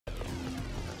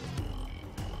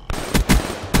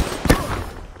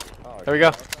There we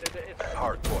go.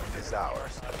 Hardpoint is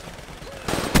ours.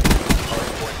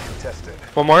 Hardpoint contested.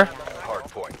 One more.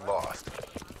 Hardpoint lost.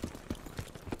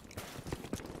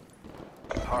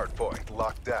 Hardpoint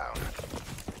locked down.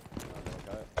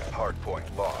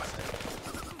 Hardpoint lost.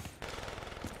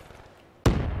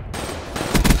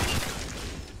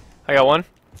 I got one.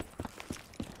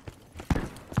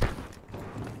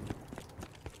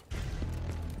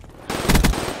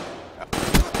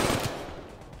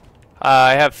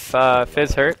 I have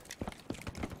Fizz hurt.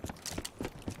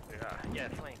 Yeah,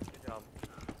 flank. Good job.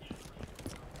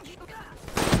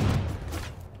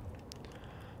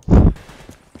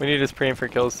 We need to just praying for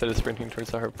kills instead of sprinting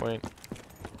towards the hard point.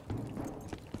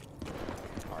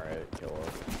 Alright, kill him.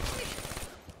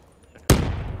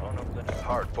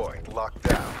 Hardpoint locked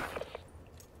down.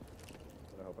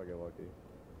 I hope I get lucky.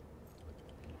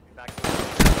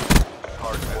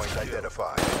 Hardpoint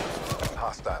identified.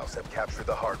 Hostiles have captured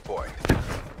the hardpoint.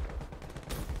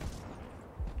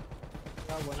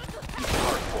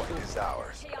 Hardpoint is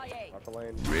ours. Off the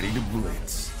lane. Ready to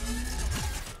blitz.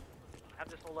 Have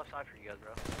this whole left side for you guys,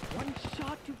 bro. One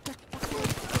shot, you just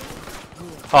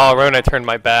Oh, Rowan, I turned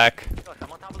my back. Look,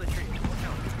 I'm on top of the tree. Watch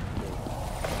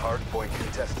out. Hardpoint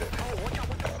contested. Oh, watch out,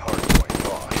 watch out. Hardpoint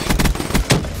lost.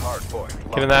 Hardpoint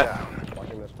locked Give him that. down.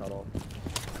 Blocking this tunnel.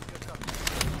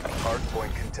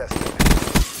 Hardpoint contested.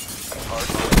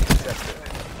 Hardpoint contested.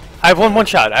 I have one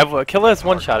shot. I have Killa has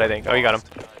one shot, I think. Oh, you got him.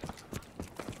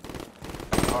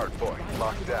 Hardpoint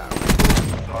locked down.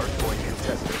 Hardpoint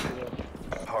contested.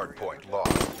 Hardpoint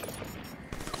lost.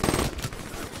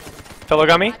 Fellow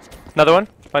got me. Another one.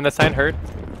 Find the sign. Hurt.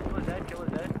 Kill is dead, kill is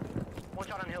dead. One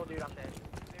shot on hill, dude, I'm dead.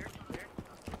 There.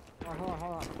 Oh,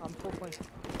 hold on. I'm full flank.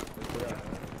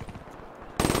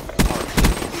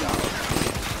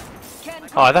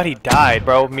 Oh, I thought he died,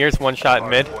 bro. Mir's one shot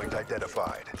mid. Hardpoint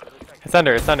identified. It's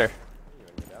under. It's under.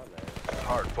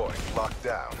 Hardpoint locked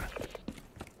down.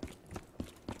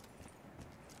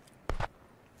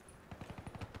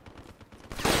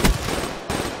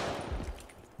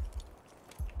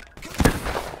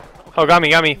 Oh, got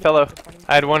me, fellow.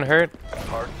 I had one hurt.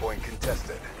 Hardpoint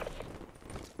contested.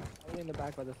 Only in the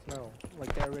back by the snow,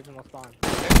 like their original spawn. I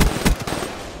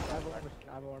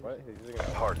have a war What? machine. He's using a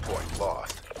Hardpoint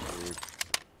lost.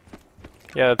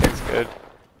 Yeah, that thing's good.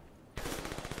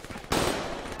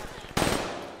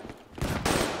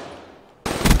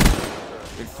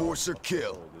 Enforcer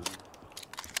kill.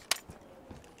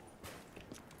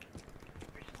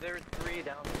 There's three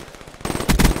down.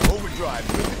 Overdrive.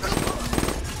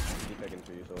 keep taking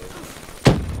two, so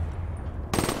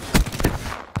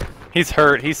He's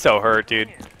hurt. He's so hurt, dude.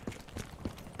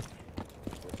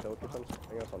 still keep them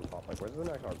something else on top. Like, where's the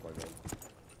next hardpoint game?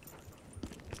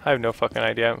 I have no fucking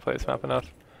idea. I haven't played this map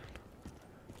enough.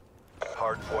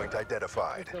 Hardpoint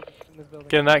identified. In this building.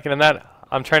 Get in that. Get in that.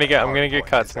 I'm trying to get. I'm gonna get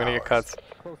cuts. I'm gonna get cuts.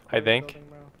 Close I to this think. building,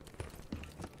 bro.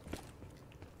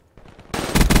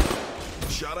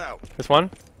 Shot out. This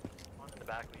one. One in the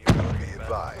back of Be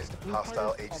advised.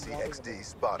 Hostile HCXD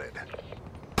spotted.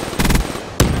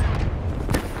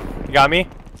 You got me.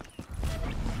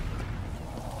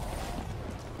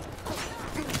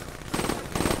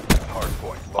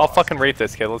 Hardpoint lost. I'll fucking rate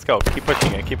this kid. Let's go. Keep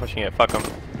pushing it. Keep pushing it. Fuck him.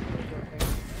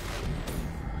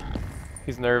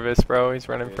 He's nervous, bro. He's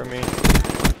running from me.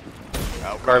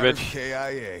 Outrider Garbage.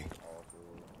 KIA.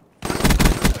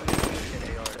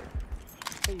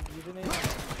 Hey, using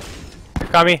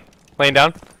it. Got me. Laying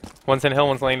down. One's in hill.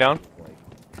 One's laying down.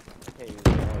 Can't use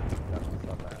the hard. That's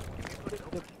not bad.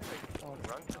 Oh,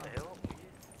 Run to the hill.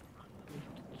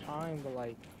 trying to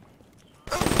like.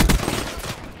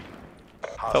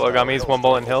 Fellow got me. He's one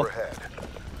bullet in hill. Overhead.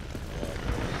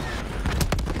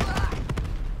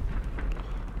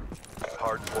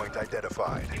 Hardpoint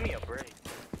identified. Give me a break.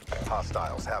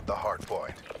 Hostiles have the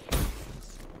hardpoint.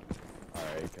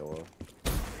 Alright, kill him.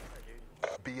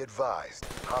 Be advised.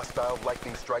 Hostile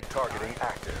lightning strike targeting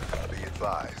active. Be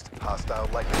advised. Hostile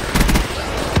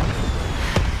lightning.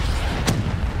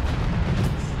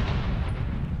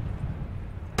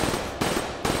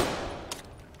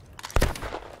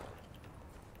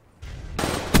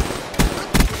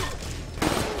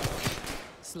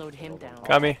 Slowed him down.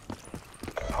 Got me.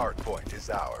 Hardpoint is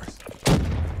ours.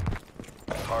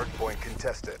 Hardpoint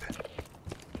contested.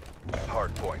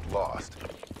 Hardpoint lost.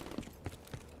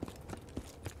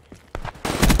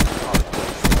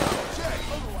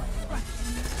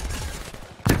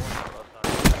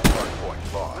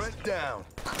 Hardpoint lost. Threat down.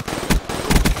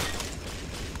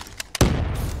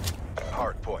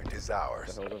 Hardpoint is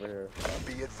ours. The hill's over here.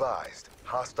 Be advised.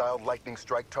 Hostile lightning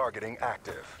strike targeting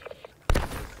active.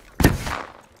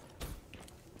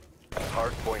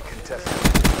 Hardpoint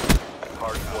contested.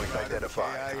 Hardpoint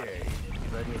identified. KIA.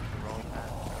 Ready to roll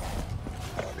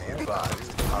past. Be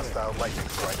advised. Hostile lightning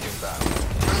strike inbound.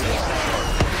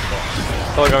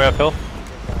 Phil, going up hill.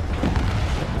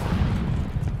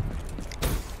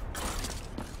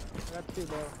 I got two,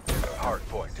 bro.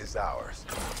 Hardpoint is ours.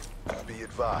 Be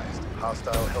advised.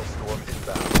 Hostile Hellstorm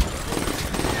inbound.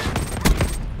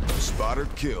 Spotter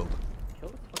killed. Kill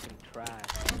is fucking trash.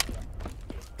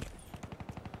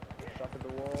 Stuck at the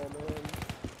wall, man.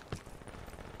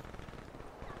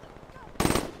 I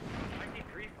keep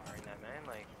pre-firing that, man.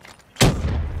 Like,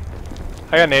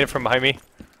 I got naded from behind me.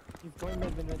 He's going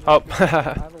mid, mid, mid, Oh. mid. I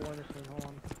have a war machine, hold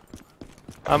on.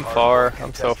 I'm far.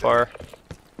 I'm so far.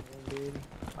 Dude.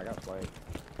 I got flanked.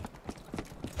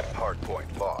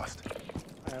 Hardpoint lost.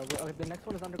 The next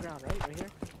one is underground, right? Right here?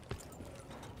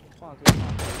 Spawns,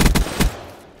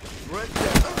 Threat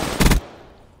down.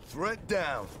 Threat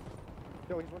down.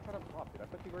 Yo, he's one shot up top, dude. I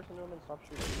 50 burst into him and stop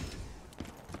shooting.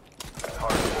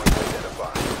 Hardpoint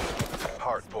identified.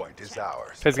 Hardpoint is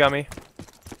ours. Fizz got me.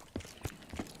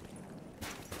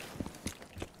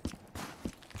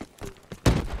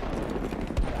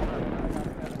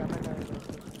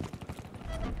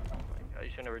 you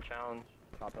should never challenge.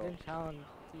 Top I hill. didn't challenge,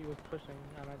 he was pushing,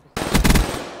 and I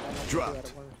just... Dropped. Out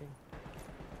of war machine.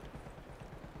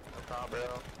 What's up, bro?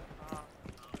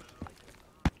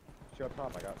 Shoot up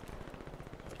top, I got.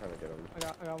 I'm trying to get him.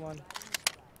 I got one.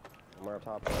 I'm right up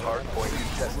top. Hardpoint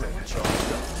contested.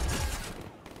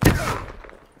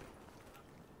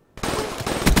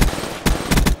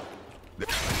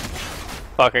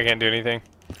 Fuck, I can't do anything.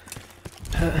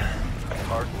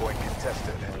 Hardpoint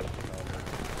contested.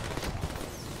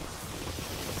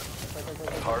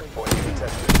 Hardpoint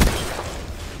contested.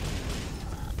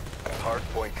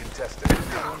 Hardpoint contested.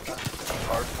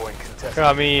 Hardpoint contested.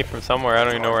 Got me from somewhere. I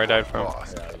don't even know where I died from.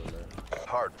 Lost. Yeah, I was in there.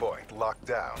 Hardpoint locked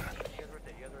down.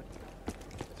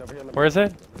 It's over here in the Where is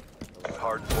it?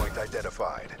 Hardpoint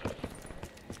identified.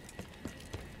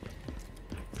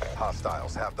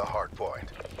 Hostiles have the hardpoint.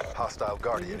 Hostile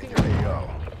Guardian in your AO.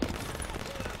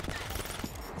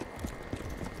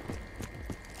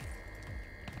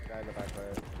 Guy in the back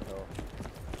right. Hill.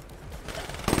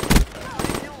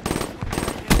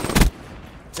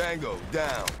 Tango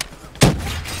down.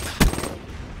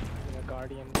 A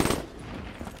guardian. Throw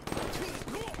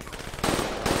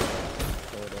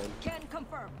it in. Can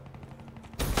confirm.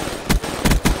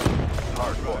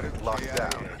 Hardpoint locked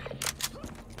down.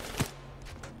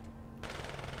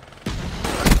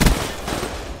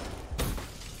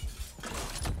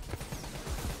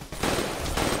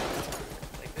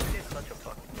 Like, this kid's such a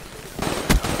fucking...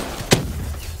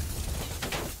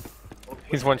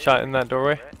 He's one shot in that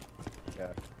doorway. Yeah.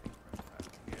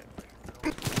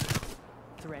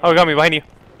 Oh, got me behind you.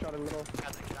 Shot in the middle.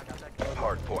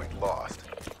 Hardpoint lost.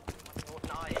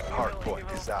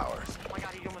 Hardpoint is ours. Oh my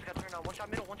god, he almost got turned on. One shot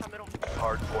middle, one shot middle.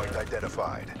 Hardpoint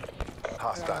identified.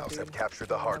 Hostiles have captured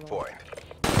the hardpoint.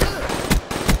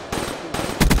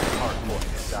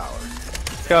 Hardpoint is ours.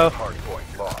 Let's go.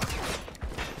 Hardpoint lost.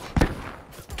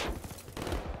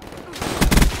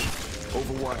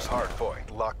 Overwatch.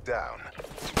 Hardpoint locked down.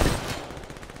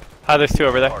 Ah, there's two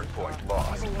over there. Hardpoint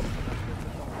lost.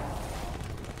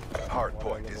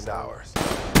 Hardpoint is ours.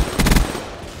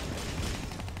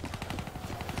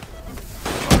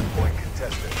 Hardpoint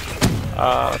contested.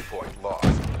 Hardpoint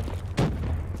lost.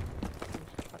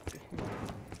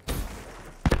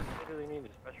 What do they need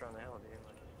this pressure on the hill, dude?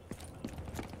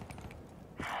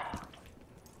 Like,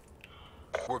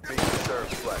 We're being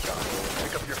served, Black Ops.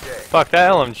 Pick up your game. Fuck,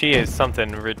 that LMG is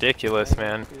something ridiculous,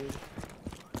 man. Dude.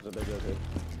 There's a big guy, dude.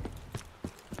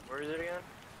 where is it again?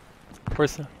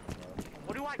 Where's the...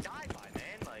 What do I die by,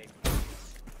 man? Like...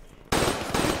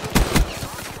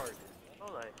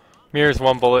 Oh, like... Mirror's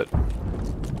one bullet.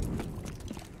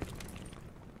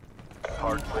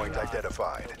 Hardpoint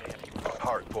identified.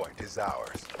 Hardpoint is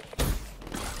ours.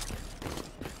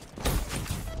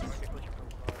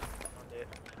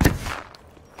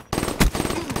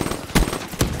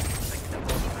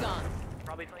 Gone.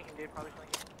 Probably flanking, dude. Probably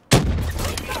flanking.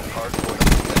 Hardpoint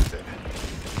contested.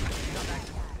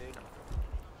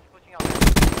 Switching out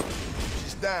back.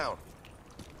 She's down.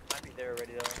 Might be there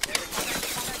already,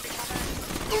 though.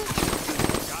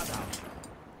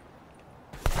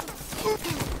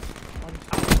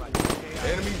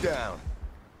 Enemy down.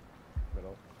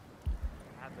 Middle.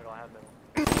 I have middle, I have middle.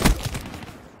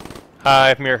 I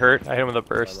have mirror hurt. I hit him with a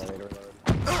burst. Reload,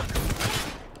 reload.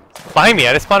 Behind me,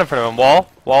 I just spawned in front of him.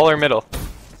 Wall or middle?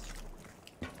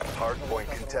 Hardpoint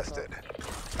contested.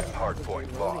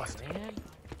 Hardpoint lost. Man,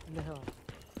 in the hill.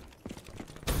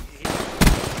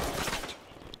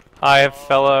 I have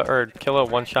fella or killer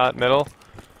one shot middle.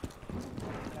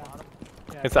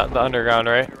 It's out in the underground,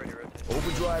 right?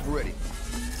 Overdrive ready.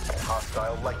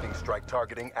 Hostile lightning strike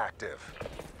targeting active.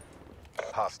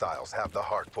 Hostiles have the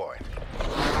hard point.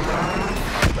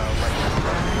 Hostile lightning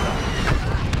strike.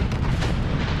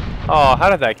 Oh, how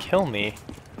did that kill me?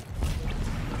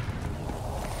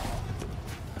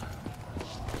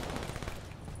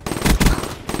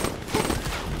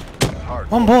 Hard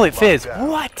One point bullet fizz. locked down.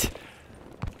 What?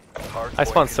 Hard I point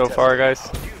spawned so far, guys.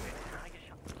 contested.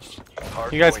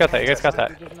 Hard You guys got point that. You guys got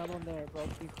that. There's another one there, bro.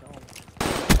 Please don't.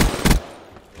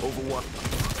 Overwatch.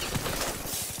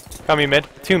 Got me mid.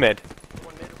 2 mid.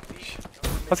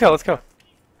 Let's go. Let's go.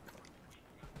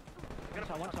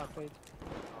 One shot, please.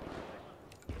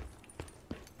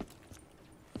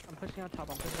 I'm pushing on top.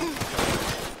 I'm pushing on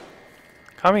top.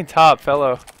 Coming top,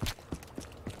 fellow.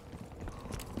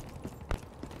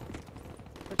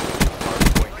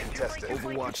 Hard point contested.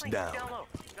 Overwatch down.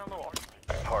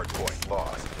 Hard point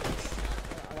lost.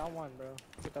 I got one, bro.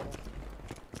 Get that one.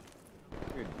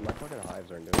 Dude, my fucking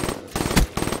hives aren't doing this.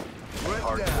 Red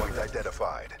Hard down. point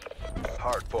identified.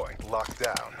 Hard point locked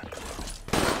down.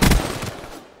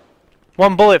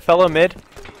 1 bullet, fellow mid.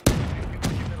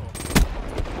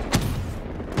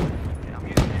 Yeah,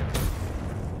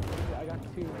 I got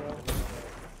 2, bro.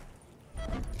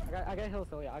 I got hill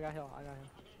still. Yeah, I got hill.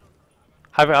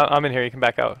 I'm in here. You can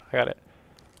back out. I got it.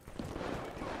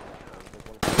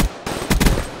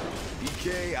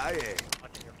 EKIA.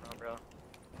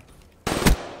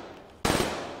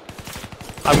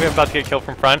 I'm about to get killed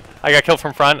from front. I got killed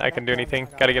from front. I can do anything.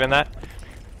 Gotta get in that.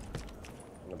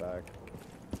 In the back.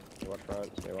 Stay watch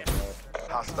front. Stay watch front.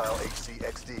 Hostile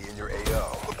HCXD in your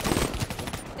AO.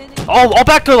 Oh, all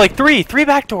back door like 3. 3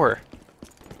 back door.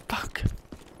 Fuck.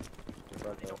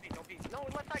 No,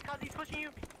 left side, cause he's pushing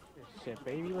you. Shit,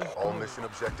 baby. Let's All go. mission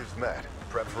objectives met.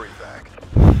 Prep for evac.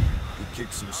 We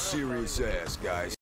kicked some serious ass, guys.